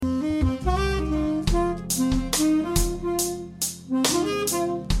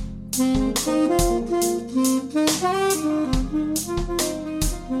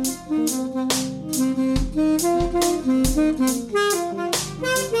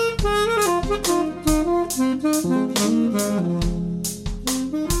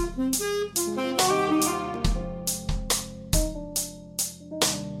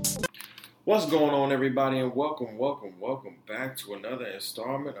What's going on, everybody, and welcome back to another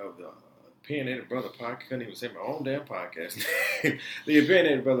installment of the Opinionated Brother Podcast. I couldn't even say my own damn podcast. The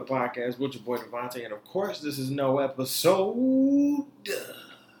Opinionated Brother Podcast with your boy Devontae, and of course, this is no episode.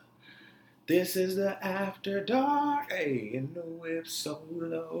 This is the After Dark. Hey, and the whip so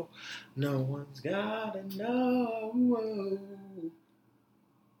low, no one's gotta know.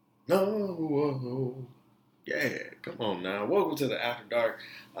 No. Yeah, come on now. Welcome to the After Dark,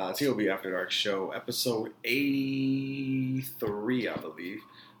 T.O.B. After Dark Show, episode 83, I believe.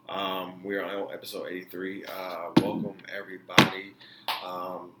 We're on episode 83. Welcome, everybody,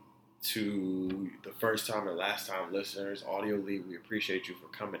 to the first time and last time listeners. Audio League, we appreciate you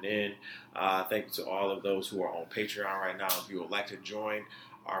for coming in. Thank you to all of those who are on Patreon right now. If you would like to join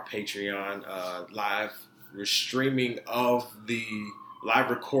our Patreon live streaming of the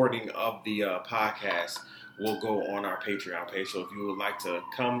live recording of the podcast, will go on our Patreon page. So if you would like to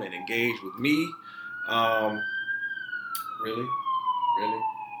come and engage with me, really, it's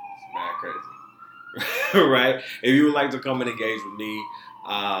mad crazy, right? If you would like to come and engage with me,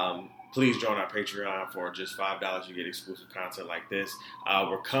 please join our Patreon. For just $5, you get exclusive content like this.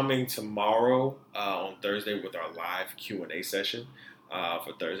 We're coming tomorrow on Thursday with our live Q&A session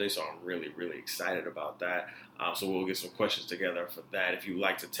for Thursday, so I'm really excited about that. So we'll get some questions together for that. If you'd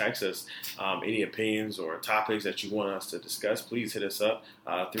like to text us any opinions or topics that you want us to discuss, please hit us up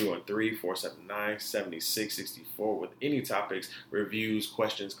 313-479-7664 with any topics, reviews,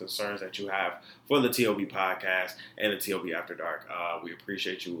 questions, concerns that you have for the T.O.B. podcast and the T.O.B. After Dark. We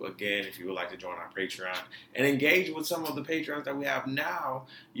appreciate you. Again, if you would like to join our Patreon and engage with some of the patrons that we have now,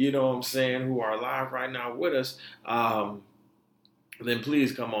 you know what I'm saying, who are live right now with us, then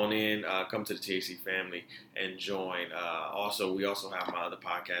please come on in, come to the THC family and join. We also have my other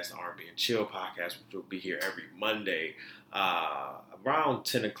podcast, the R&B and Chill podcast, which will be here every Monday around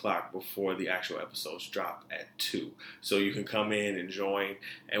 10 o'clock before the actual episodes drop at 2. So you can come in and join,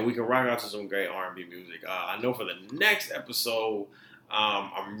 and we can rock out to some great R&B music. I know for the next episode,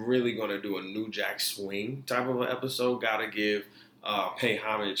 I'm really going to do a New Jack Swing type of an episode. Gotta pay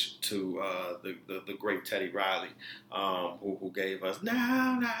homage to the great Teddy Riley, who gave us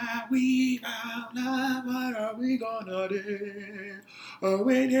 "Now we found love, what are we gonna do? Oh,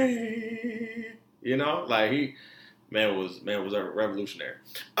 you know, like man was a revolutionary.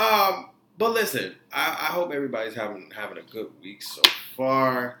 But listen, I hope everybody's having a good week so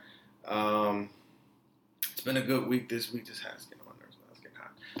far. It's been a good week this week. Just has getting on my nerves. It's getting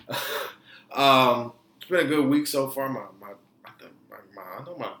hot. It's been a good week so far. I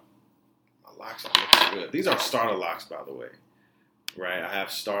know my locks are looking good. These are starter locks, by the way, right? I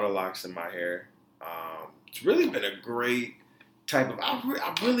have starter locks in my hair. It's really been a great type of.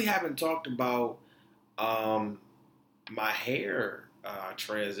 I really haven't talked about my hair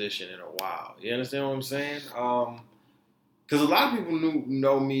transition in a while. You understand what I'm saying? Because a lot of people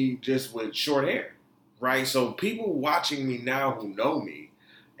know me just with short hair, right? So people watching me now who know me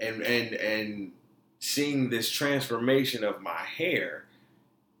and seeing this transformation of my hair,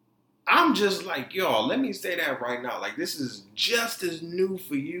 I'm just like, y'all, let me say that right now. Like, this is just as new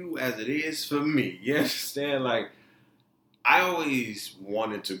for you as it is for me. You understand? Like, I always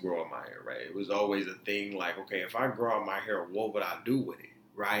wanted to grow out my hair, right? It was always a thing like, okay, if I grow out my hair, what would I do with it,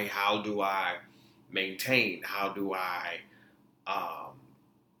 right? How do I maintain? How do I, how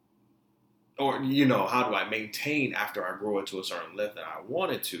do I maintain after I grow it to a certain length that I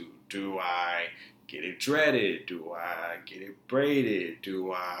wanted to? Do I get it dreaded? Do I get it braided?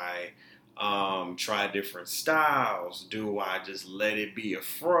 Do I try different styles? Do I just let it be a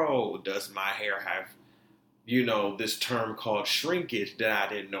fro? Does my hair have, this term called shrinkage that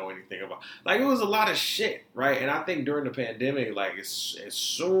I didn't know anything about? Like, it was a lot of shit, right? And I think during the pandemic, like, as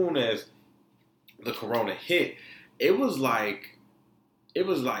soon as the corona hit, it was like,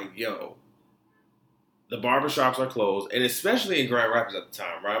 yo, the barbershops are closed, and especially in Grand Rapids at the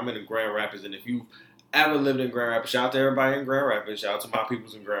time, right? I'm in Grand Rapids, and if you've ever lived in Grand Rapids, shout out to everybody in Grand Rapids, shout out to my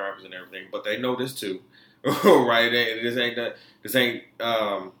peoples in Grand Rapids and everything, but they know this too, right? This ain't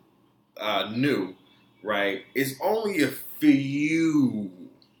new, right? It's only a few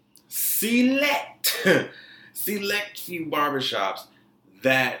select few barbershops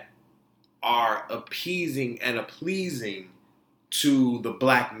that are appeasing and pleasing to the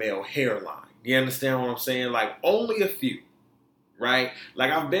black male hairline. You understand what I'm saying? Like, only a few, right?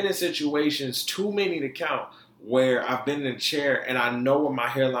 Like, I've been in situations, too many to count, where I've been in a chair and I know what my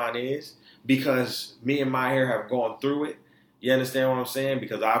hairline is because me and my hair have gone through it. You understand what I'm saying?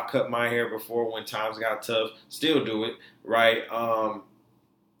 Because I've cut my hair before when times got tough. Still do it, right?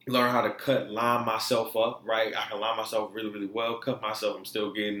 Learn how to line myself up, right? I can line myself really well, cut myself. I'm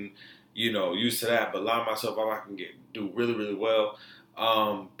still getting, used to that. But line myself up, I can do really, really well.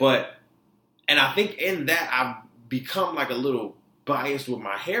 And I think in that I've become like a little biased with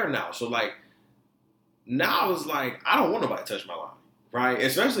my hair now. So like now it's like I don't want nobody to touch my line, right?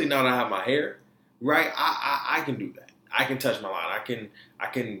 Especially now that I have my hair, right? I can do that. I can touch my line. I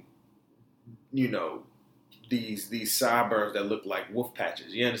can these sideburns that look like wolf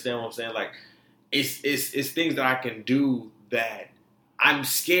patches. You understand what I'm saying? Like it's things that I can do that I'm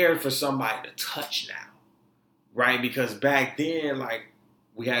scared for somebody to touch now, right? Because back then, like,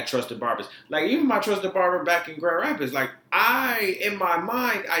 we had trusted barbers. Like, even my trusted barber back in Grand Rapids, like, in my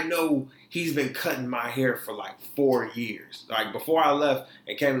mind, I know he's been cutting my hair for, like, 4 years. Like, before I left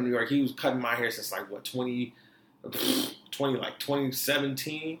and came to New York, he was cutting my hair since, like,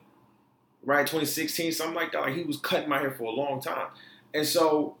 2017, right? 2016, something like that. Like, he was cutting my hair for a long time. And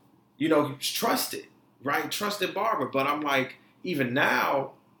so, he was trusted, right? Trusted barber. But I'm like, even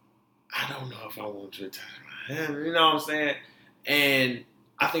now, I don't know if I want to touch my hair. You know what I'm saying? And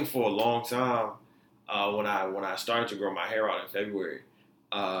I think for a long time, when I started to grow my hair out in February,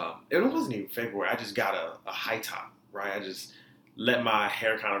 it wasn't even February. I just got a high top, right? I just let my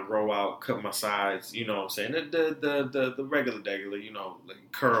hair kind of grow out, cut my sides. You know what I'm saying? The regular,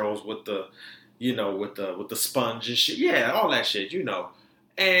 like curls with the, with the sponge and shit. Yeah, all that shit.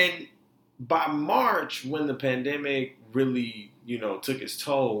 And by March, when the pandemic really, took its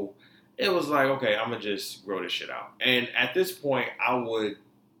toll, it was like, okay, I'm going to just grow this shit out. And at this point, I would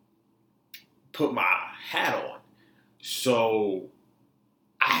put my hat on. So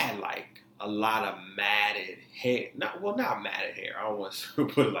I had like a lot of matted hair. Not matted hair. I don't want to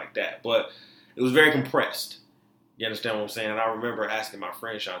put it like that. But it was very compressed. You understand what I'm saying? And I remember asking my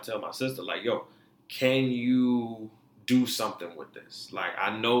friend Chantel, my sister, like, yo, can you do something with this? Like,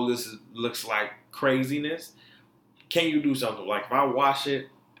 I know this looks like craziness. Can you do something? Like, if I wash it,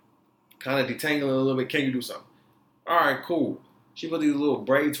 kind of detangle it a little bit, can you do something? All right, cool. She put these little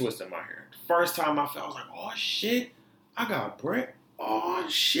braid twists in my hair. First time I felt, I was like, oh, shit, I got braid. Oh,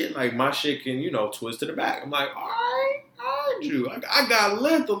 shit. Like, my shit can, twist to the back. I'm like, all right, Drew. I got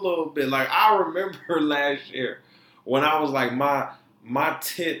length a little bit. Like, I remember last year when I was like, my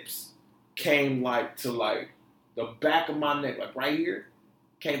tips came like to like the back of my neck, like right here,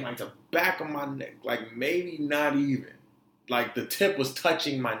 came like the back of my neck, like maybe not even. Like the tip was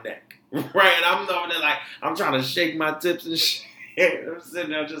touching my neck, right? And I'm over there like, I'm trying to shake my tips and shit. I'm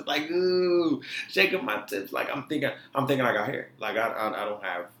sitting there just like, ooh, shaking my tips. Like I'm thinking I got hair. Like I don't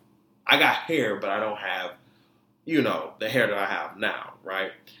have, I got hair, but I don't have, the hair that I have now,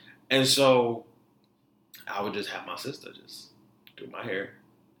 right? And so I would just have my sister just do my hair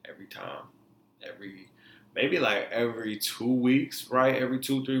every time, maybe like every 2 weeks, right? Every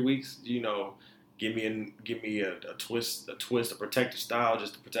 2-3 weeks, give me a twist, a protective style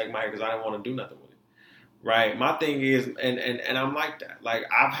just to protect my hair because I didn't want to do nothing with it, right? My thing is, and I'm like that. Like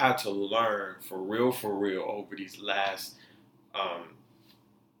I've had to learn for real over these last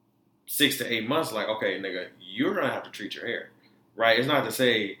 6 to 8 months. Like, okay, nigga, you're gonna have to treat your hair, right? It's not to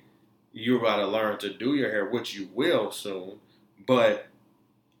say you're about to learn to do your hair, which you will soon, but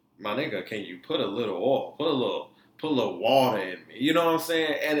my nigga, can you put a little oil, put a little water in me? You know what I'm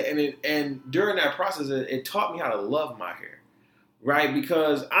saying? And during that process, it taught me how to love my hair, right?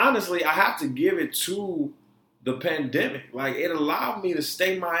 Because honestly, I have to give it to the pandemic. Like it allowed me to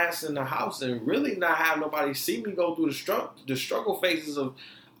stay my ass in the house and really not have nobody see me go through the struggle phases of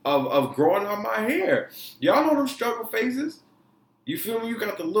growing out my hair. Y'all know them struggle phases? You feel me? You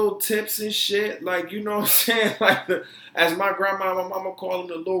got the little tips and shit. Like, you know what I'm saying? Like, as my grandma and my mama call them,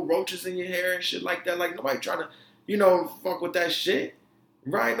 the little roaches in your hair and shit like that. Like, nobody trying to, fuck with that shit.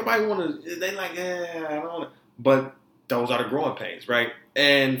 Right? Nobody want to, they like, I don't want to. But those are the growing pains, right?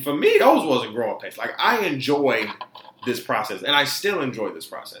 And for me, those wasn't growing pains. Like, I enjoy this process. And I still enjoy this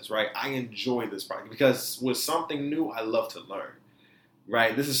process, right? I enjoy this process. Because with something new, I love to learn.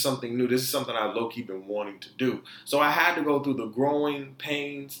 Right? This is something new. This is something I've low-key been wanting to do. So I had to go through the growing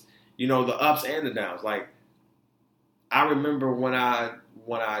pains, the ups and the downs. Like, I remember when I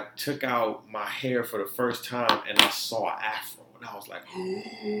took out my hair for the first time and I saw an afro. And I was like,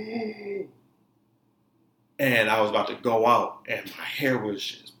 and I was about to go out and my hair was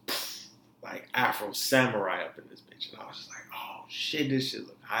just like Afro samurai up in this bitch. And I was just like, oh shit, this shit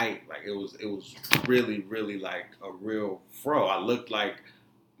look hype. Like it was really, really like a real fro. I looked like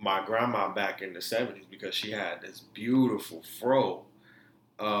my grandma back in the 70s because she had this beautiful fro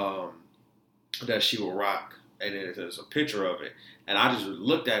that she would rock. And then there's a picture of it. And I just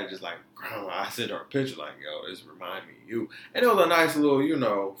looked at it just like, grandma, I sent her a picture like, yo, this reminds me of you. And it was a nice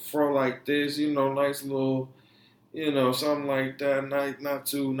little, fro like this, nice little, something like that. Not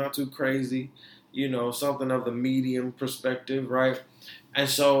too crazy. Something of the medium perspective, right? And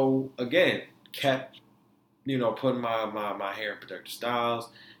so again, kept putting my hair in protective styles,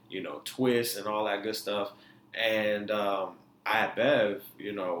 twists and all that good stuff. And I had Bev,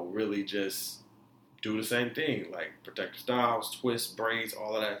 really just do the same thing, like protective styles, twists, braids,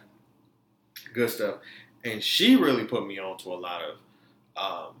 all of that good stuff. And she really put me on to a lot of,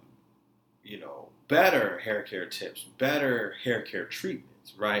 better hair care tips, better hair care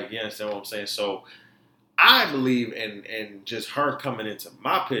treatments, right? You understand what I'm saying? So I believe in just her coming into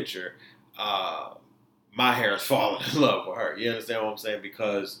my picture, my hair is falling in love with her. You understand what I'm saying?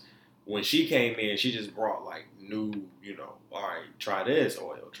 Because when she came in, she just brought like new, all right, try this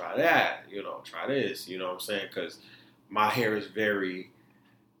oil, try that, try this, you know what I'm saying? Because my hair is it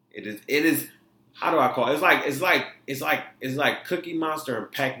is, how do I call it? It's like Cookie Monster and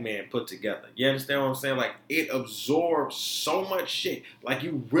Pac-Man put together. You understand what I'm saying? Like it absorbs so much shit. Like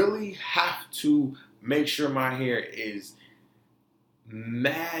you really have to make sure my hair is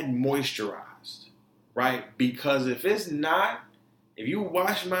mad moisturized, right? Because if it's not, if you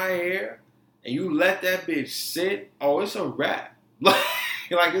wash my hair and you let that bitch sit, oh, it's a wrap. Like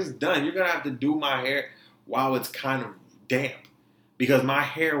it's done. You're gonna have to do my hair while it's kind of damp, because my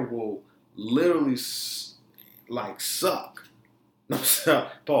hair will literally suck. Pause.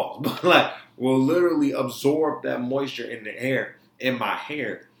 But like will literally absorb that moisture in the hair, in my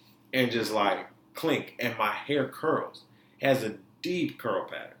hair, and just like clink, and my hair curls. It has a deep curl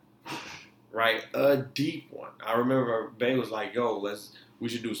pattern, right? A deep one. I remember Bay was like, "Yo, we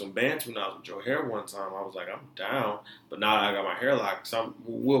should do some band tune-outs with your hair one time." I was like, "I'm down," but now that I got my hair locked,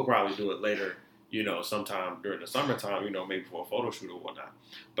 we'll probably do it later. Sometime during the summertime. Maybe for a photo shoot or whatnot.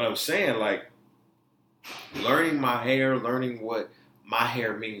 But I'm saying like, learning my hair, learning what my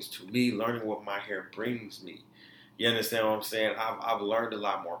hair means to me, learning what my hair brings me. You understand what I'm saying? I've learned a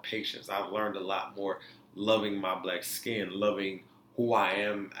lot more patience. I've learned a lot more loving my black skin, loving who I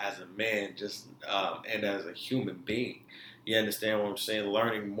am as a man, just and as a human being. You understand what I'm saying?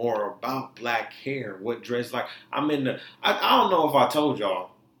 Learning more about black hair, what dress like. I don't know if I told y'all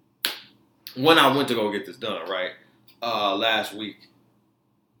when I went to go get this done, right? Last week.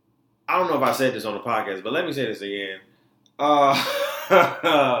 I don't know if I said this on the podcast, but let me say this again.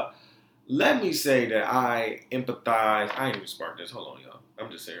 Let me say that I empathize. I ain't even sparked this. Hold on, y'all. I'm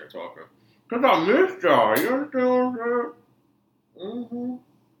just sitting here talking. Because I missed y'all. You understand what I'm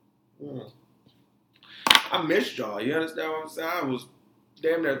saying? I missed y'all. You understand what I'm saying? I was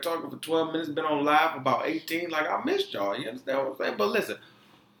damn near talking for 12 minutes, been on live for about 18. Like, I missed y'all. You understand what I'm saying? But listen,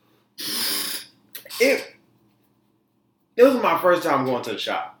 it was my first time going to the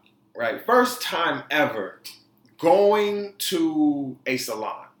shop, right? First time ever going to a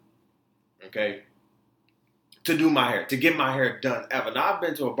salon, okay, to do my hair, to get my hair done ever. Now, I've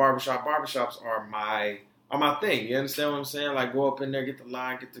been to a barbershop. Barbershops are my thing. You understand what I'm saying? Like, go up in there, get the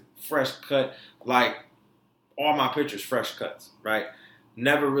line, get the fresh cut. Like, all my pictures, fresh cuts, right?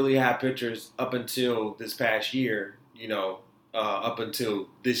 Never really had pictures up until this past year, up until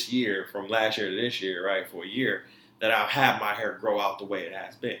this year, from last year to this year, right, for a year, that I've had my hair grow out the way it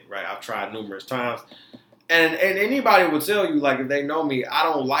has been, right? I've tried numerous times. And anybody would tell you, like, if they know me, I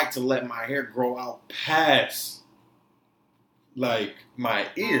don't like to let my hair grow out past, like, my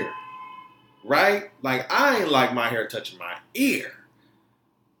ear, right? Like, I ain't like my hair touching my ear.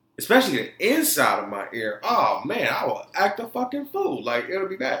 Especially the inside of my ear. Oh, man, I will act a fucking fool. Like, it'll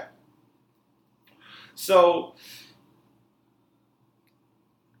be bad. So,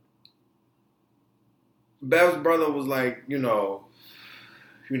 Bev's brother was like, I'm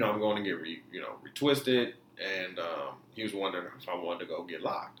going to get retwisted. And he was wondering if I wanted to go get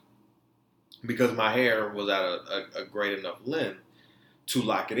locked. Because my hair was at a great enough length to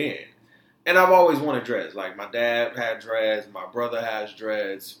lock it in. And I've always wanted dreads. Like, my dad had dreads. My brother has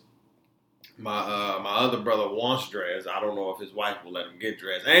dreads. My other brother wants dreads. I don't know if his wife will let him get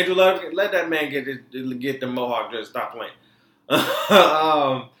dreads. Angel, let that man get the mohawk dreads. Stop playing.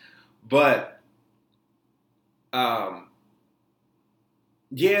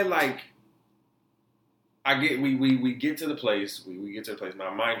 Yeah, like we get to the place. We get to the place.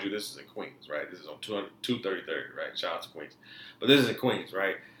 Now, mind you, this is in Queens, right? This is on 233rd, right? Shout out to Queens. But this is in Queens,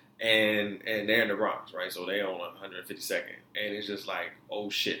 right? And they're in the Bronx, right? So they on 152nd, and it's just like,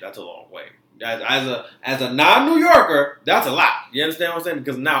 oh shit, that's a long way. As a non-New Yorker, that's a lot. You understand what I'm saying?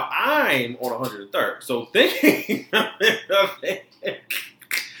 Because now I'm on 103rd. So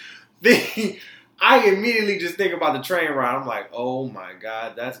I immediately just think about the train ride. I'm like, oh my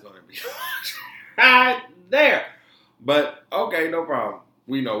God, that's gonna be right there. But okay, no problem.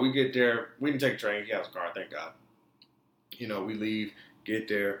 We get there. We didn't take a train. He has a car, thank God. we leave, get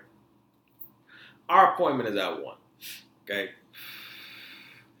there. Our appointment is at 1. Okay.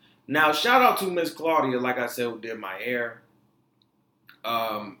 Now, shout out to Miss Claudia, like I said, who did my hair.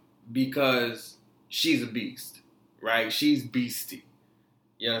 Because she's a beast, right? She's beastie.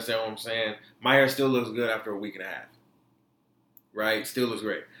 You understand what I'm saying? My hair still looks good after a week and a half, right? Still looks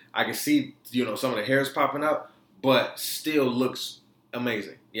great. I can see, some of the hairs popping out, but still looks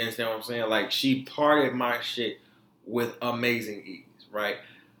amazing. You understand what I'm saying? Like, she parted my shit with amazing ease, right?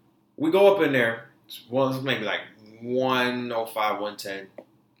 We go up in there, maybe like 105, 110,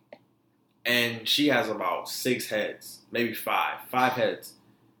 and she has about 6 heads, maybe 5 heads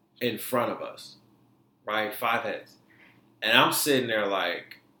in front of us, right? 5 heads. And I'm sitting there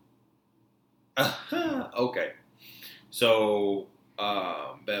like, okay. So,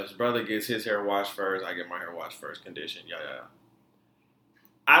 Bev's brother gets his hair washed first. I get my hair washed first, conditioned, yeah.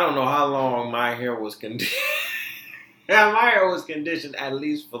 I don't know how long my hair was conditioned. My hair was conditioned at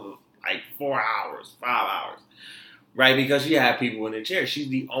least for like 4 hours, 5 hours, right? Because she had people in the chair. She's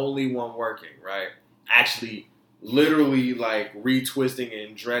the only one working, right? Actually, literally like retwisting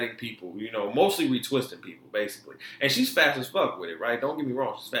and dreading people, mostly retwisting people, basically. And she's fast as fuck with it, right? Don't get me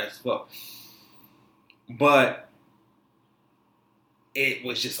wrong, she's fast as fuck. But it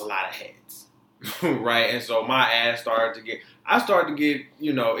was just a lot of heads, right? And so my ass started to get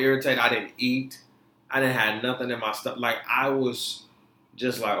irritated. I didn't eat. I didn't have nothing in my stuff. Like, I was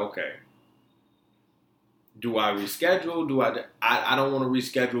just like, okay, do I reschedule? I don't want to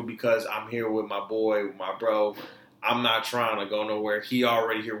reschedule because I'm here with my boy, with my bro. I'm not trying to go nowhere. He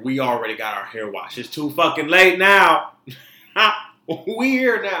already here. We already got our hair washed. It's too fucking late now. We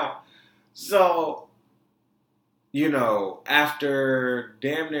here now. So, after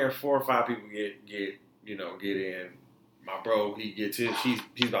damn near 4 or 5 people get in, my bro, he's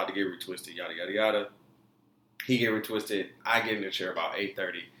about to get retwisted, yada, yada, yada. He get retwisted. I get in the chair about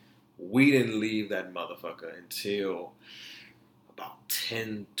 8:30. We didn't leave that motherfucker until about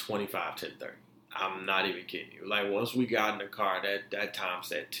 10:25, 10:30. I'm not even kidding you. Like, once we got in the car, that time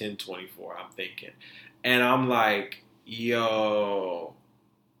said 10:24, I'm thinking. And I'm like, yo,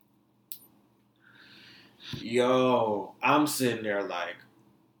 I'm sitting there like,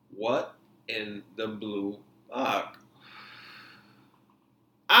 what in the blue fuck?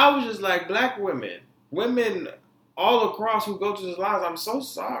 I was just like, black women all across who go to the salons, I'm so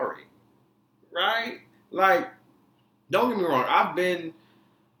sorry, right? Like, don't get me wrong, I've been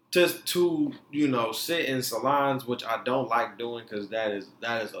to sit in salons, which I don't like doing because that is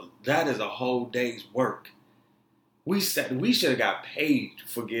a whole day's work. We should have got paid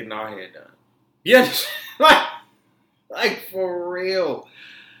for getting our hair done. Yeah, like for real.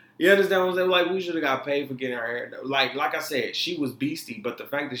 You understand what I'm saying? Like, we should have got paid for getting our hair done. Like I said, she was beastie, but the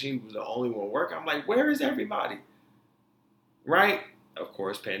fact that she was the only one working, I'm like, where is everybody? Right? Of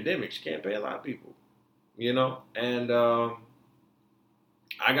course, pandemic. She can't pay a lot of people. And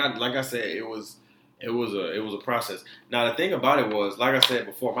I got, like I said, it was a process. Now the thing about it was, like I said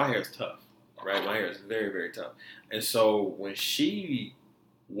before, my hair is tough, right? My hair is very, very tough. And so when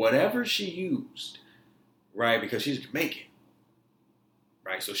whatever she used, right, because she's Jamaican,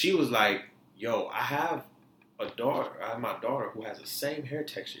 right? So she was like, yo, I have my daughter who has the same hair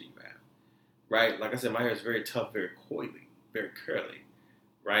texture you have, right? Like I said, my hair is very tough, very coily, very curly,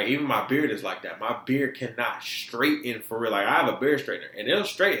 right? Even my beard is like that. My beard cannot straighten for real. Like, I have a beard straightener, and it'll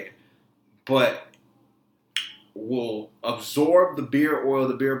straighten, but will absorb the beard oil,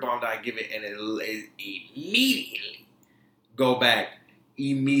 the beard balm that I give it, and it'll immediately go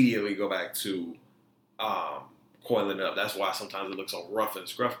back to coiling up. That's why sometimes it looks so rough and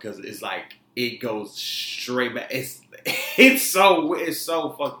scruff, because it's like it goes straight back. It's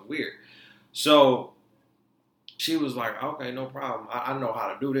so fucking weird. So she was like, okay, no problem. I know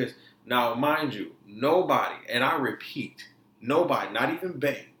how to do this. Now, mind you, nobody, and I repeat, nobody, not even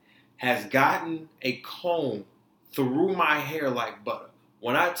Bay, has gotten a comb through my hair like butter.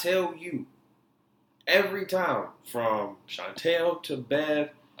 When I tell you, every time, from Chantel to Bev,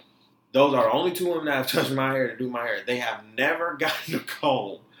 those are the only 2 women that have touched my hair to do my hair. They have never gotten a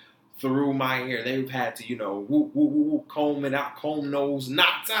comb through my hair. They've had to, whoop, whoop, whoop, comb it out, comb those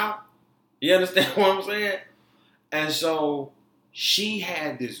knots out. You understand what I'm saying? And so she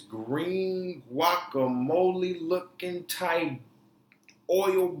had this green guacamole looking type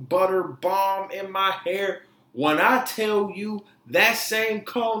oil butter bomb in my hair. When I tell you, that same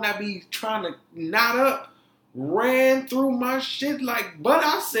comb that be trying to knot up ran through my shit like butter.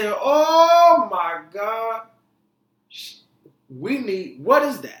 I said, oh my God, what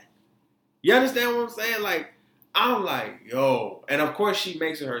is that? You understand what I'm saying? Like, I'm like, yo. And of course she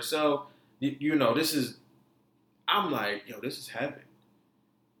makes it herself. This is, I'm like, yo, this is heaven.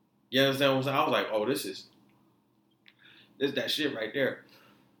 You understand what I'm saying? I was like, oh, this that shit right there.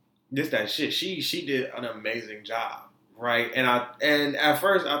 This that shit. She did an amazing job, right? And at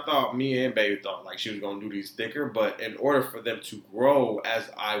first I thought me and Baby thought like she was gonna do these thicker, but in order for them to grow as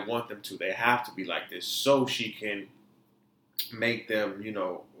I want them to, they have to be like this so she can make them,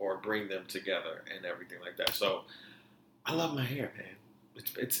 or bring them together and everything like that. So I love my hair, man.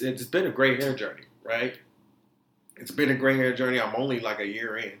 It's been a great hair journey, right? It's been a great hair journey. I'm only like a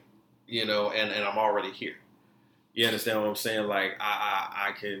year in, and I'm already here. You understand what I'm saying? Like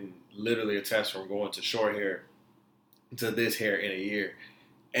I can literally attest from going to short hair to this hair in a year.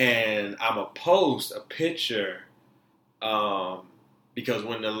 And I'm gonna post a picture because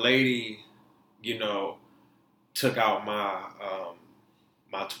when the lady, took out my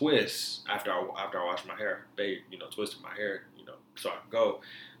my twists after I washed my hair, they twisted my hair, so I could go.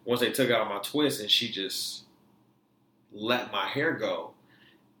 Once they took out my twist and she just let my hair go,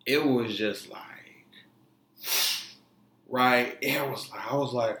 it was just like, right? It was like I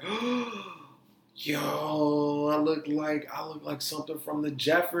was like, yo, I look like something from the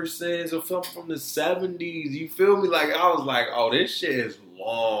Jeffersons or something from the 70s. You feel me? Like I was like, oh, this shit is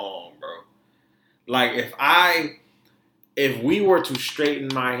long, bro. Like if we were to straighten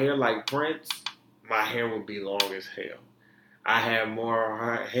my hair like Prince, my hair would be long as hell. I have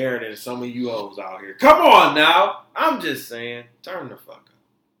more hair than some of you hoes out here. Come on now. I'm just saying. Turn the fuck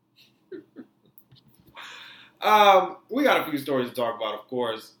up. We got a few stories to talk about, of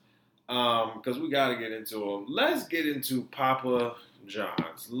course, because we got to get into them. Let's get into Papa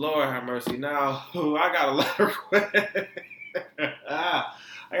John's. Lord have mercy. Now, I got a lot of requests.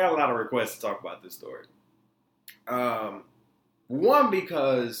 I got a lot of requests to talk about this story. One,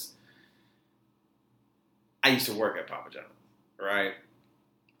 because I used to work at Papa John's, right?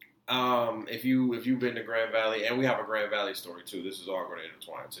 If you've been to Grand Valley, and we have a Grand Valley story too. This is all going to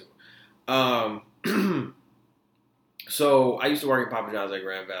intertwine too. So I used to work at Papa John's at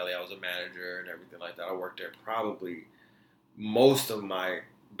Grand Valley. I was a manager and everything like that. I worked there probably most of my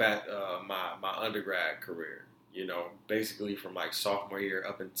my undergrad career. Basically from like sophomore year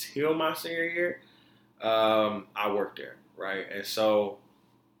up until my senior year, I worked there, right? And so,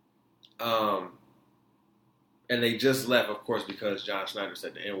 and they just left, of course, because John Schneider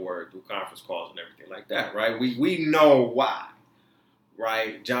said the N-word through conference calls and everything like that, right? We know why,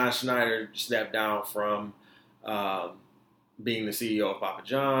 right? John Schneider stepped down from being the CEO of Papa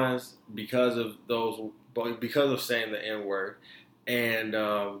John's because of saying the N-word,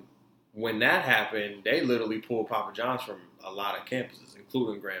 and when that happened, they literally pulled Papa John's from a lot of campuses,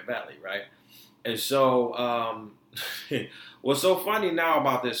 including Grand Valley, right? And so, what's so funny now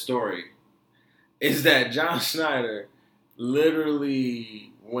about this story is that John Schneider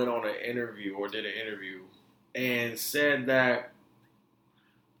literally went on an interview or did an interview and said that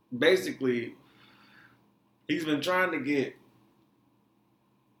basically he's been trying to get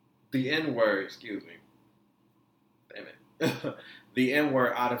the N-word, damn it, the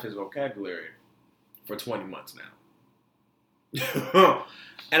N-word out of his vocabulary for 20 months now.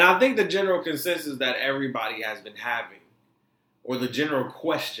 And I think the general consensus that everybody has been having, or the general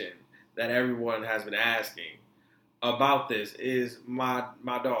question that everyone has been asking about this is, my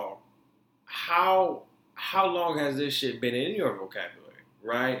dog, how long has this shit been in your vocabulary,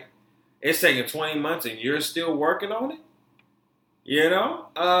 right? It's taking 20 months and you're still working on it,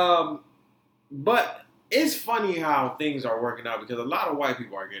 But it's funny how things are working out because a lot of white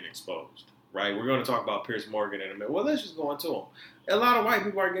people are getting exposed, right? We're going to talk about Piers Morgan in a minute. Well, let's just go into him. A lot of white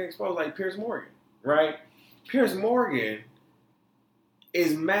people are getting exposed like Piers Morgan, right? Piers Morgan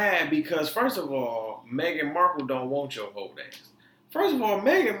is mad because, first of all, Meghan Markle don't want your whole ass. First of all,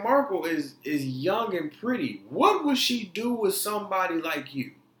 Meghan Markle is young and pretty. What would she do with somebody like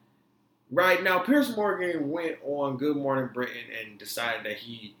you? Right now, Piers Morgan went on Good Morning Britain and decided that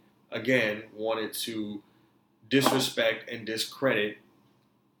he, again, wanted to disrespect and discredit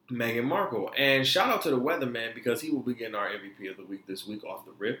Meghan Markle. And shout out to the weatherman because he will be getting our MVP of the week this week off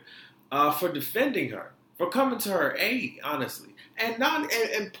the rip for defending her, for coming to her aid, honestly,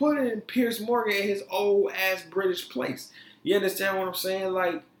 and putting Piers Morgan in his old ass British place. You understand what I'm saying?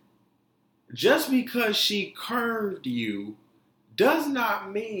 Like, just because she curved you does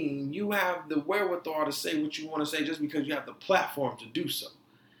not mean you have the wherewithal to say what you want to say just because you have the platform to do so.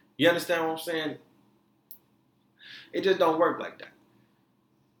 You understand what I'm saying? It just don't work like that.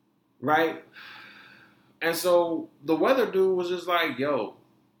 Right? And so the weather dude was just like, yo,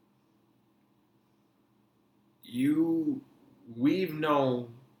 we've known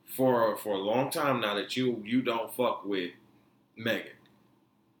for a long time now that you don't fuck with Meghan.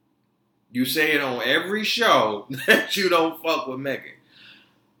 You say it on every show that you don't fuck with Megan.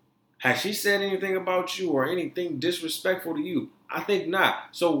 Has she said anything about you or anything disrespectful to you? I think not.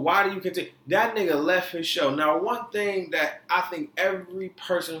 So why do you continue? That nigga left his show. Now, one thing that I think every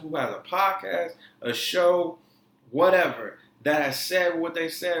person who has a podcast, a show, whatever, that has said what they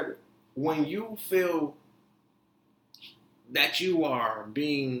said, when you feel that you are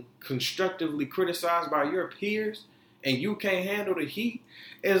being constructively criticized by your peers and you can't handle the heat,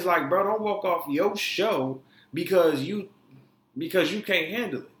 it's like, bro, don't walk off your show because you can't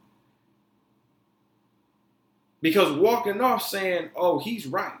handle it. Because walking off saying, oh, he's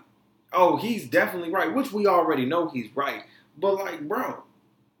right. Oh, he's definitely right, which we already know he's right. But like, bro,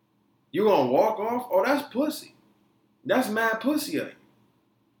 you gonna walk off? Oh, that's pussy. That's mad pussy of you.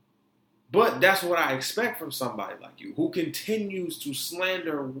 But that's what I expect from somebody like you, who continues to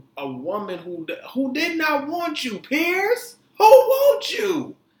slander a woman who did not want you, Piers. Who wants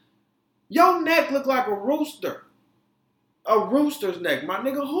you? Your neck look like a rooster. A rooster's neck, my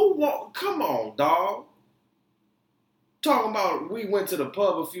nigga. Who want? Come on, dog. Talking about we went to the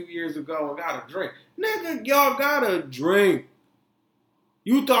pub a few years ago and got a drink. Nigga, y'all got a drink.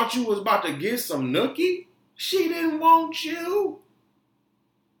 You thought you was about to get some nookie? She didn't want you.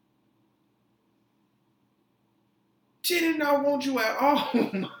 She did not want you at all,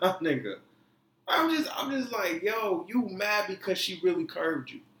 my nigga. I'm just like, yo, you mad because she really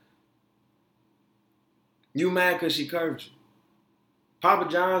curved you. You mad because she curved you. Papa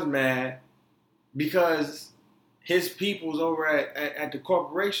John's mad because his peoples over at the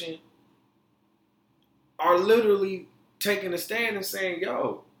corporation are literally taking a stand and saying,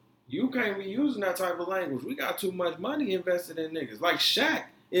 yo, you can't be using that type of language. We got too much money invested in niggas. Like Shaq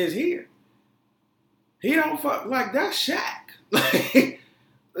is here. He don't fuck, like, that's Shaq.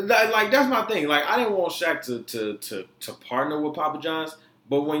 Like that's my thing. Like, I didn't want Shaq to partner with Papa John's,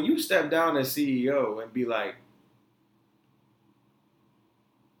 but when you step down as CEO and be like,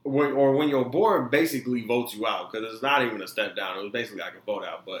 when your board basically votes you out, because it's not even a step down, it was basically like a vote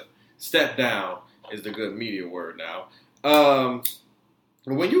out, but step down is the good media word now.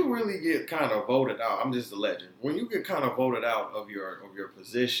 When you really get kind of voted out, I'm just a legend. When you get kind of voted out of your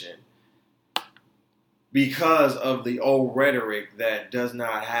position because of the old rhetoric that does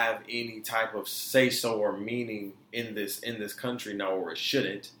not have any type of say so or meaning in this country now, or it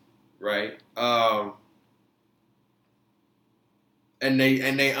shouldn't, right? And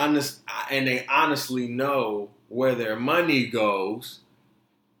they honestly know where their money goes.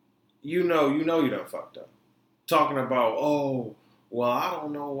 You know you done fucked up. Talking about, oh, well, I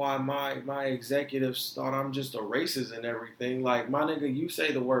don't know why my executives thought I'm just a racist and everything. Like, my nigga, you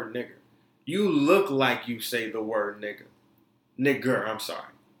say the word nigger. You look like you say the word nigger. Nigger, I'm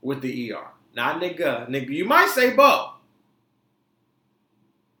sorry. With the ER. Not nigga. Nigga, you might say both.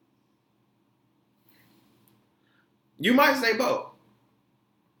 You might say both.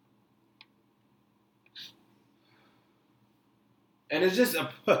 And it's just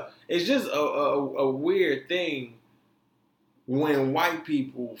a weird thing when white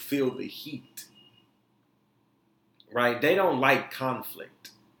people feel the heat, right? They don't like conflict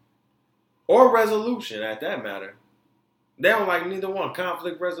or resolution, at that matter. They don't like neither one.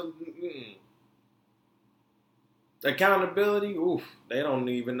 Conflict, resolution, accountability. Oof, they don't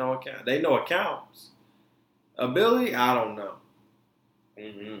even know account. They know accounts. Ability, I don't know.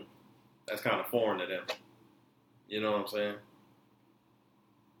 That's kind of foreign to them. You know what I'm saying?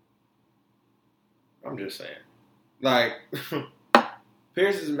 I'm just saying. Like,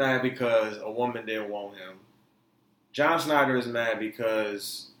 Piers is mad because a woman didn't want him. John Snyder is mad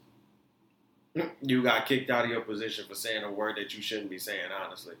because you got kicked out of your position for saying a word that you shouldn't be saying,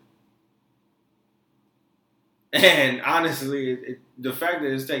 honestly. And honestly, the fact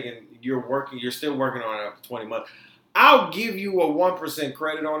that it's taking, you're still working on it after 20 months. I'll give you a 1%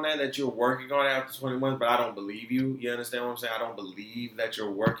 credit on that you're working on it after 20 months, but I don't believe you. You understand what I'm saying? I don't believe that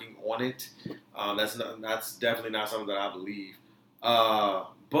you're working on it. That's definitely not something that I believe.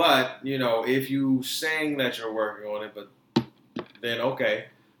 But, you know, if you saying that you're working on it, but then okay.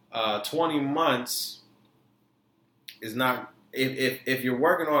 20 months is not, if you're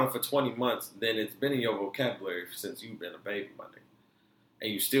working on it for 20 months, then it's been in your vocabulary since you've been a baby, my nigga.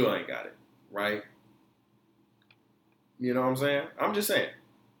 And you still ain't got it, right? You know what I'm saying? I'm just saying.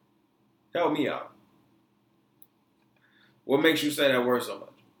 Help me out. What makes you say that word so much?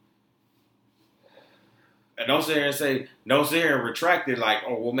 And don't sit here and retract it like,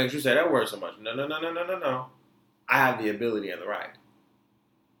 oh, what makes you say that word so much? No. I have the ability and the right.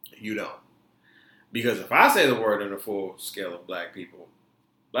 You don't. Because if I say the word in the full scale of black people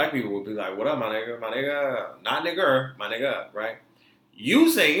will be like, what up, my nigga? My nigga, not nigger, my nigga, right?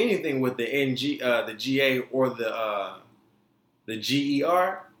 You say anything with the the GA or the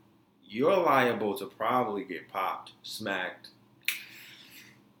GER, you're liable to probably get popped, smacked,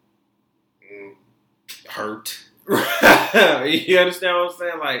 hurt. You understand what I'm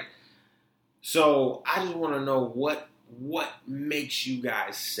saying? Like, so I just want to know what makes you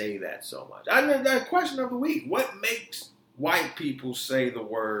guys say that so much. I know that question of the week. What makes white people say the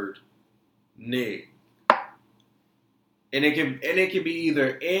word nig? And it can be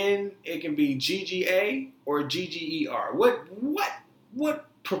either it can be GGA or GGER. What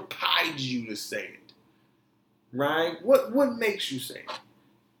provides you to say it? Right? What makes you say it?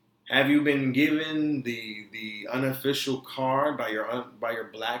 Have you been given the unofficial card by your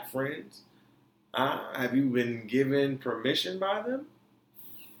black friends? Have you been given permission by them?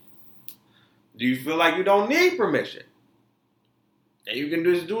 Do you feel like you don't need permission? And you can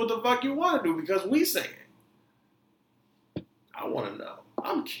just do what the fuck you want to do because we say it. I want to know.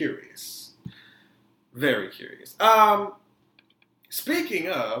 I'm curious. Very curious. Speaking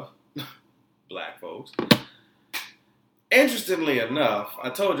of black folks, interestingly enough, I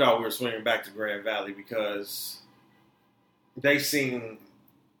told y'all we were swinging back to Grand Valley because they seem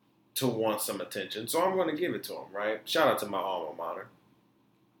to want some attention, so I'm going to give it to them, right? Shout out to my alma mater.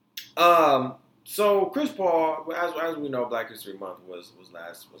 So Chris Paul, as we know, Black History Month was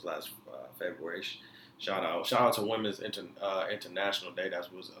last February. Shout out to Women's International Day.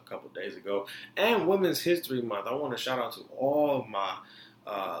 That was a couple days ago, and Women's History Month. I want to shout out to all of my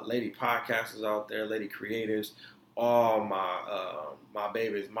lady podcasters out there, lady creatives, all my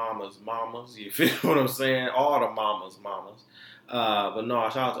babies, mamas. You feel what I'm saying? All the mamas. But no,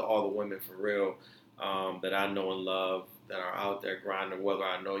 shout out to all the women for real that I know and love that are out there grinding, whether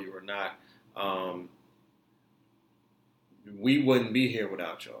I know you or not. We wouldn't be here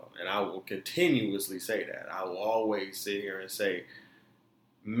without y'all. And I will continuously say that. I will always sit here and say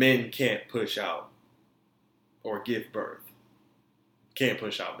men can't push out or give birth. Can't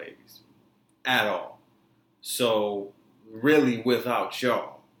push out babies at all. So really without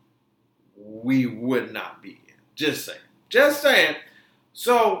y'all, we would not be here. Just saying.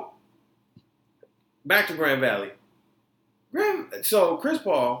 So back to Grand Valley. So Chris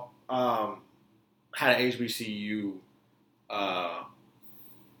Paul had an HBCU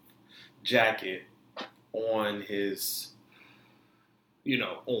jacket on his,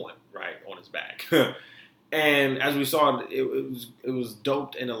 on his back. And as we saw, it was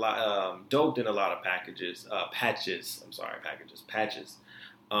doped in a lot of patches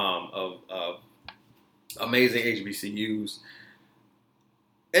of amazing HBCUs.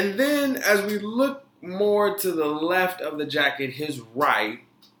 And then as we look more to the left of the jacket, his right,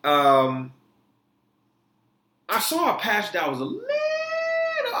 I saw a patch that was a little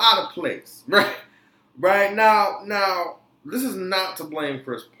out of place. Right now, this is not to blame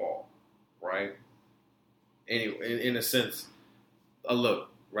Chris Paul, right? Anyway, in a sense, a little,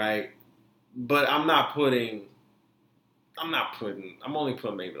 right? But I'm only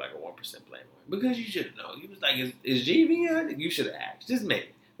putting maybe like a 1% blame on him because you should know. He was like, is GV on it? You should have asked, just maybe,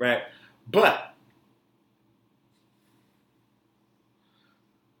 right? But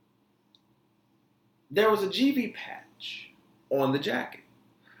there was a GV patch on the jacket.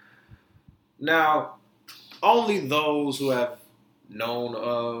 Now, only those who have known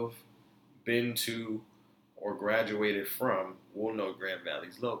of, been to, or graduated from will know Grand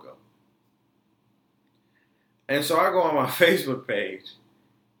Valley's logo. And so I go on my Facebook page,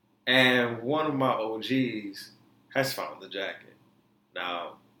 and one of my OGs has found the jacket.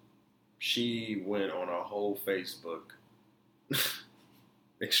 Now, she went on a whole Facebook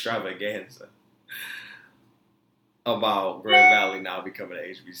extravaganza about Grand Valley now becoming an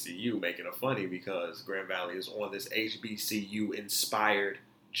HBCU, making it funny because Grand Valley is on this HBCU-inspired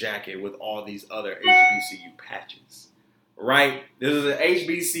jacket with all these other HBCU patches, right? This is an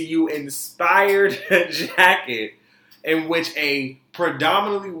HBCU-inspired jacket in which a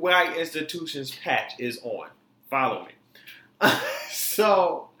predominantly white institution's patch is on. Follow me.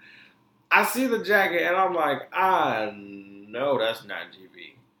 So I see the jacket and I'm like, no, that's not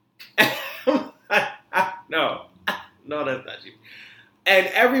GV. No, that's not GV. And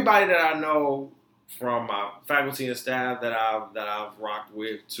everybody that I know, from my faculty and staff that I've rocked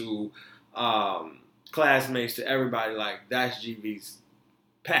with to classmates to everybody, like, that's GV's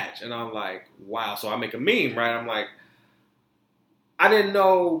patch. And I'm like, wow. So I make a meme, right? I'm like, I didn't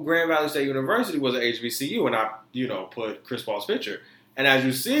know Grand Valley State University was an HBCU, and I, put Chris Paul's picture. And as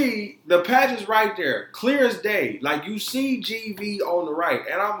you see, the patch is right there, clear as day. Like, you see GV on the right.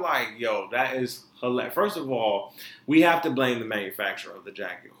 And I'm like, yo, that is hilarious. First of all, we have to blame the manufacturer of the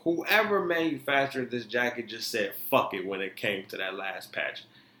jacket. Whoever manufactured this jacket just said fuck it when it came to that last patch.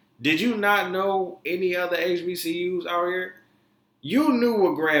 Did you not know any other HBCUs out here? You knew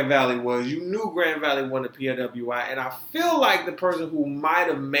what Grand Valley was. You knew Grand Valley won the PWI. And I feel like the person who might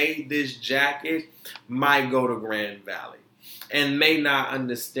have made this jacket might go to Grand Valley and may not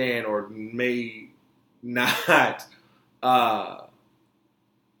understand or may not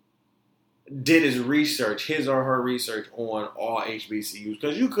did his research, his or her research on all HBCUs.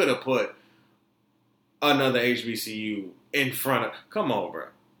 Because you could have put another HBCU in front of, come on, bro.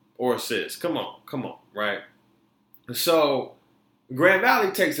 Or sis, come on, right? So Grand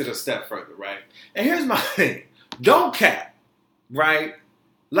Valley takes it a step further, right? And here's my thing. Don't cap, right?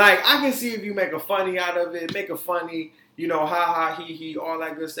 Like, I can see if you make a funny out of it, make a funny, ha ha, he, all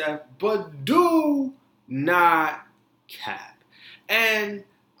that good stuff. But do not cap. And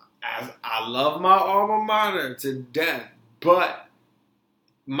I love my alma mater to death, but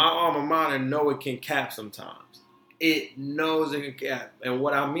my alma mater know it can cap sometimes. It knows it can cap. And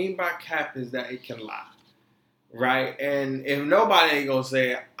what I mean by cap is that it can lie. Right? And if nobody ain't gonna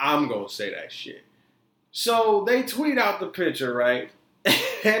say it, I'm gonna say that shit. So they tweet out the picture, right?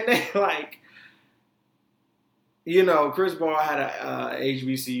 And they like, Chris Paul had a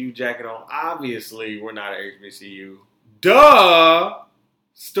HBCU jacket on. Obviously, we're not an HBCU. Duh!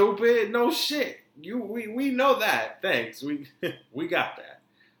 Stupid. No shit. We know that. Thanks. We got that.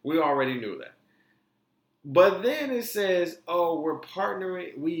 We already knew that. But then it says, "Oh, we're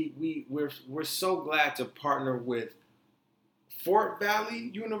partnering. We're so glad to partner with Fort Valley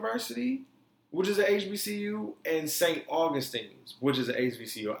University, which is an HBCU, and St. Augustine's, which is an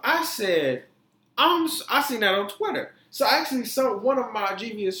HBCU." I said, I seen that on Twitter. So actually, one of my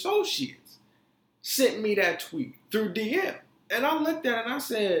GV associates sent me that tweet through DM, and I looked at it and I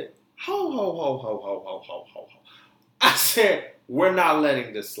said, "Ho. I said, we're not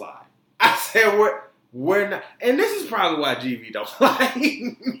letting this slide. I said, we're not, and this is probably why GV don't like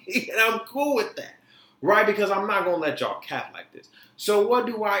me, and I'm cool with that, right? Because I'm not gonna let y'all cap like this. So what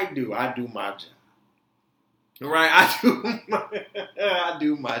do? I do my job, right? I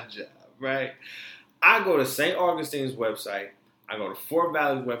do my job, right? I go to St. Augustine's website, I go to Fort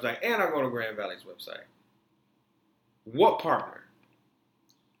Valley's website, and I go to Grand Valley's website. What partner?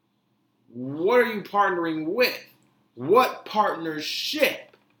 What are you partnering with? What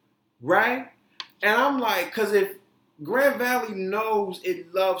partnership, right? And I'm like, because if Grand Valley knows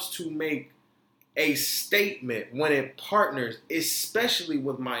it loves to make a statement when it partners, especially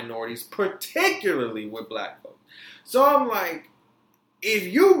with minorities, particularly with black folks. So I'm like, if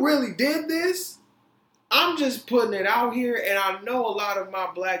you really did this, I'm just putting it out here, and I know a lot of my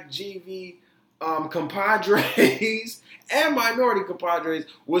black GV compadres and minority compadres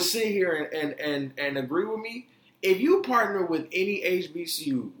will sit here and agree with me. If you partner with any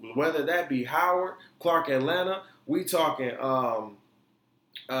HBCU, whether that be Howard, Clark Atlanta, we talking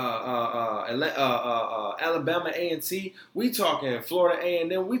Alabama A&T, we talking Florida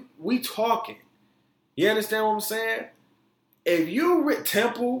A&M, we talking. You understand what I'm saying? If you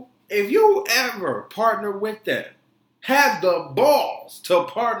Temple, if you ever partner with them, have the balls to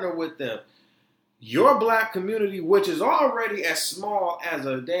partner with them, your black community, which is already as small as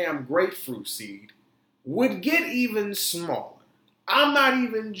a damn grapefruit seed, would get even smaller. I'm not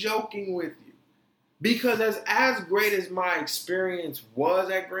even joking with you. Because as great as my experience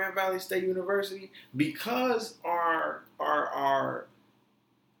was at Grand Valley State University, because our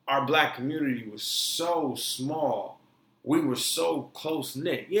black community was so small, we were so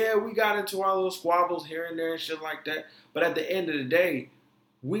close-knit. Yeah, we got into our little squabbles here and there and shit like that. But at the end of the day,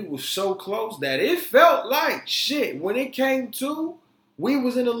 we were so close that it felt like shit. When it came to, we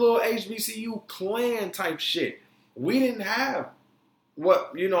was in a little HBCU clan type shit. We didn't have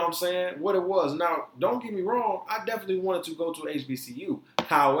what it was. Now, don't get me wrong. I definitely wanted to go to HBCU.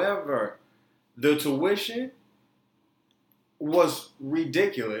 However, the tuition was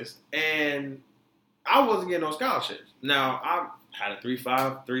ridiculous, and I wasn't getting no scholarships. Now, I had a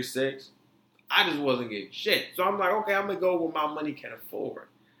 3.5, 3.6. I just wasn't getting shit. So I'm like, okay, I'm going to go where my money can afford.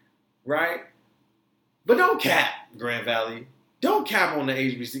 Right? But don't cap, Grand Valley. Don't cap on the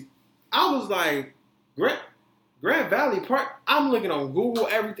HBC. I was like, Grand Valley Park. I'm looking on Google,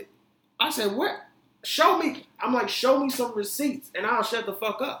 everything. I said, what? Show me. I'm like, show me some receipts and I'll shut the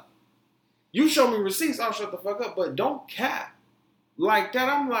fuck up. You show me receipts, I'll shut the fuck up. But don't cap like that.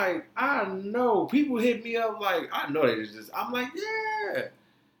 I'm like, I know. People hit me up like, I know they just. I'm like, yeah.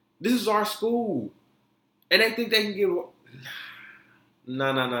 This is our school. And they think they can get.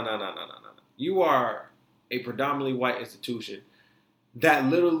 No, no, no, no, no, no, no, no. You are a predominantly white institution that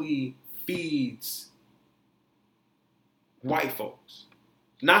literally feeds white folks.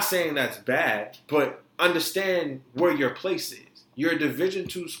 Not saying that's bad, but understand where your place is. You're a Division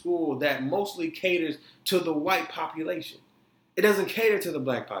II school that mostly caters to the white population. It doesn't cater to the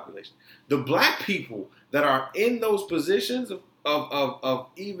black population. The black people that are in those positions of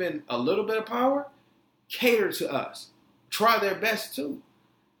even a little bit of power cater to us. Try their best too.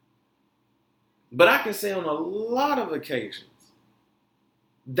 But I can say on a lot of occasions,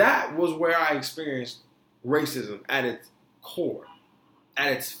 that was where I experienced racism at its core,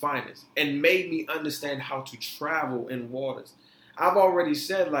 at its finest, and made me understand how to travel in waters. I've already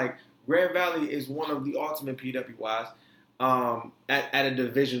said, like, Grand Valley is one of the ultimate PWIs at a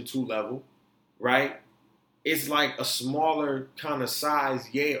Division II level, right? It's like a smaller kind of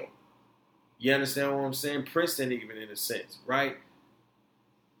size Yale. You understand what I'm saying? Princeton, even in a sense, right?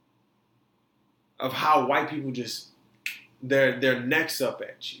 Of how white people just, their necks up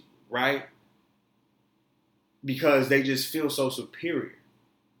at you, right? Because they just feel so superior.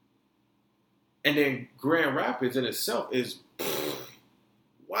 And then Grand Rapids in itself is,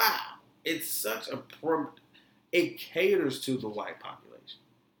 wow. It's such a, it caters to the white population,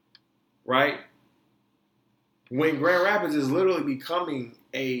 right? When Grand Rapids is literally becoming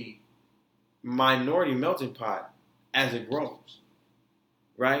a minority melting pot as it grows,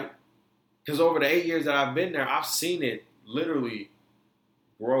 right? Because over the 8 years that I've been there, I've seen it literally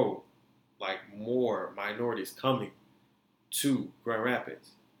grow, like more minorities coming to Grand Rapids.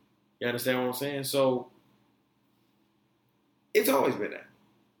 You understand what I'm saying? So it's always been that.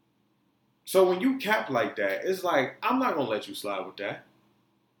 So when you cap like that, it's like, I'm not going to let you slide with that.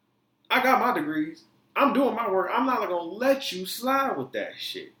 I got my degrees. I'm doing my work. I'm not going to let you slide with that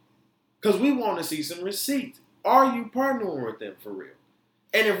shit. Because we want to see some receipts. Are you partnering with them for real?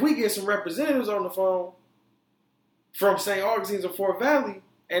 And if we get some representatives on the phone from St. Augustine's or Fort Valley,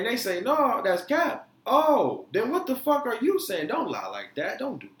 and they say, no, that's cap. Oh, then what the fuck are you saying? Don't lie like that.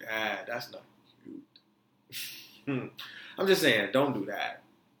 Don't do that. That's not cute. I'm just saying, don't do that.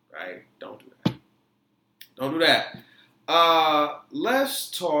 Right? Don't do that. Don't do that. Let's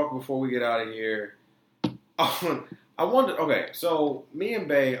talk before we get out of here. I wonder, okay, so me and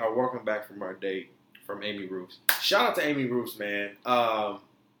Bay are walking back from our date from Amy Roof's. Shout out to Amy Roof's, man.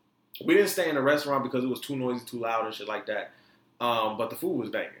 We didn't stay in the restaurant because it was too noisy, too loud, and shit like that. But the food was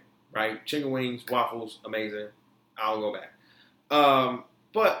banging, right? Chicken wings, waffles, amazing. I'll go back.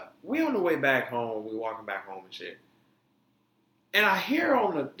 But we on the way back home. We walking back home and shit. And I hear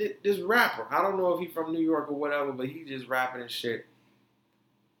on this rapper. I don't know if he's from New York or whatever, but he just rapping and shit.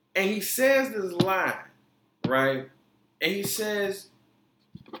 And he says this line, right? And he says,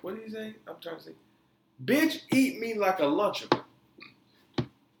 what did he say? I'm trying to say, bitch eat me like a Lunchable.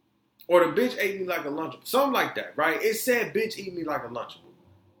 Or the bitch ate me like a Lunchable. Something like that, right? It said bitch eat me like a Lunchable.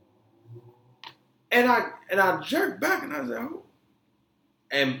 And I jerked back and I said, who?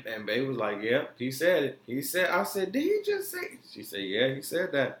 And Babe was like, yeah, he said it. I said, did he just say it? She said, yeah, he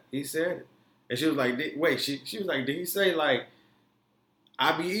said that. He said it. And she was like, she was like, did he say like,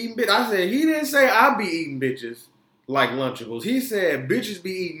 I be eating bitches? I said, he didn't say I be eating bitches like Lunchables. He said, bitches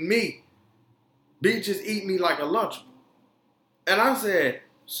be eating me. Bitches eat me like a Lunchable. And I said,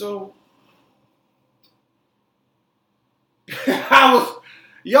 so, when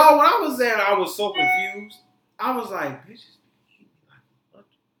I was there, I was so confused. I was like, bitches.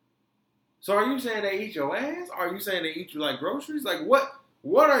 So are you saying they eat your ass? Are you saying they eat you like groceries? Like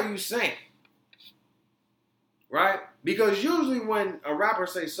what are you saying? Right? Because usually when a rapper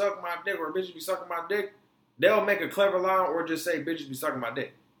say suck my dick or bitches be sucking my dick, they'll make a clever line or just say bitches be sucking my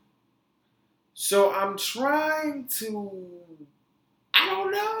dick. So I'm trying to, I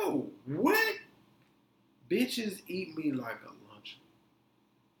don't know. What? Bitches eat me like a lunch.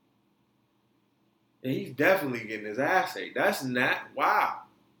 And he's definitely getting his ass ate. That's not, wow.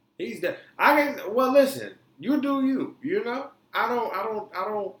 He's that. Well, listen. You do you. You know. I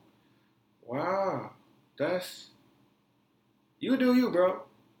don't. Wow. That's. You do you, bro.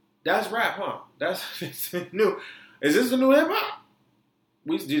 That's rap, huh? That's new. Is this the new hip hop?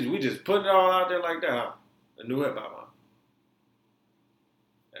 We just put it all out there like that, huh? The new hip hop, huh?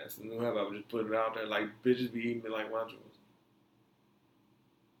 That's the new hip hop. Just put it out there like bitches be eating me like Lunchables.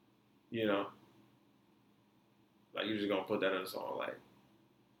 You know. Like you just gonna put that in a song like.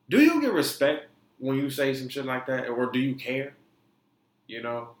 Do you get respect when you say some shit like that? Or do you care? You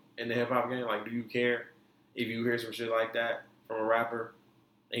know, in the hip-hop game? Like, do you care if you hear some shit like that from a rapper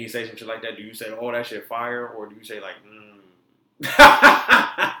and he say some shit like that? Do you say, oh, that shit fire? Or do you say, like,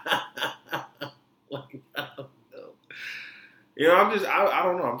 like, I don't know. I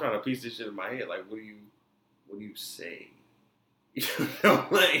don't know. I'm trying to piece this shit in my head. Like, what do you say? You know,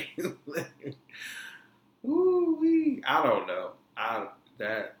 ooh-wee. I don't know. I don't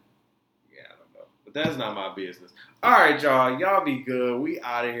know. But that's not my business. All right, y'all. Y'all be good. We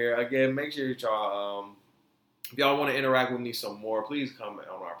out of here. Again, make sure that y'all, if y'all want to interact with me some more, please comment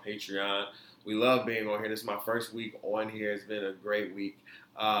on our Patreon. We love being on here. This is my first week on here. It's been a great week.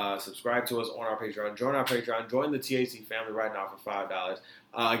 Subscribe to us on our Patreon. Join our Patreon. Join the THC family right now for $5.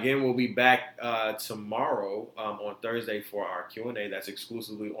 Again, we'll be back tomorrow on Thursday for our Q&A. That's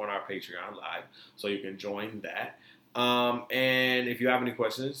exclusively on our Patreon live, so you can join that. And if you have any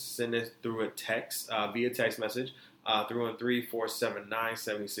questions, send it through a text, via text message,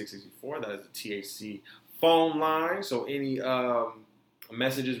 313-479-7664. That is the THC phone line. So any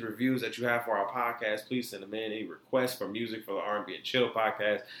messages, reviews that you have for our podcast, please send them in. Any requests for music for the R&B and Chill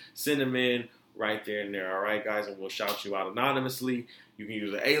podcast, send them in right there and there. All right, guys, and we'll shout you out anonymously. You can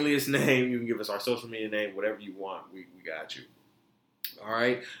use an alias name. You can give us our social media name, whatever you want. We got you. All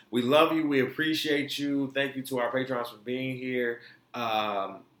right. We love you. We appreciate you. Thank you to our patrons for being here.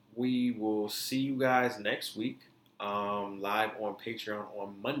 We will see you guys next week live on Patreon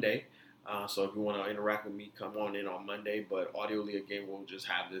on Monday. So if you want to interact with me, come on in on Monday. But audioly, again, we'll just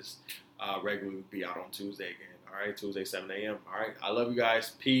have this regularly be out on Tuesday again. All right, Tuesday, 7 a.m. All right. I love you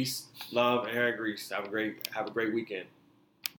guys. Peace, love, and hair grease. Have a great weekend.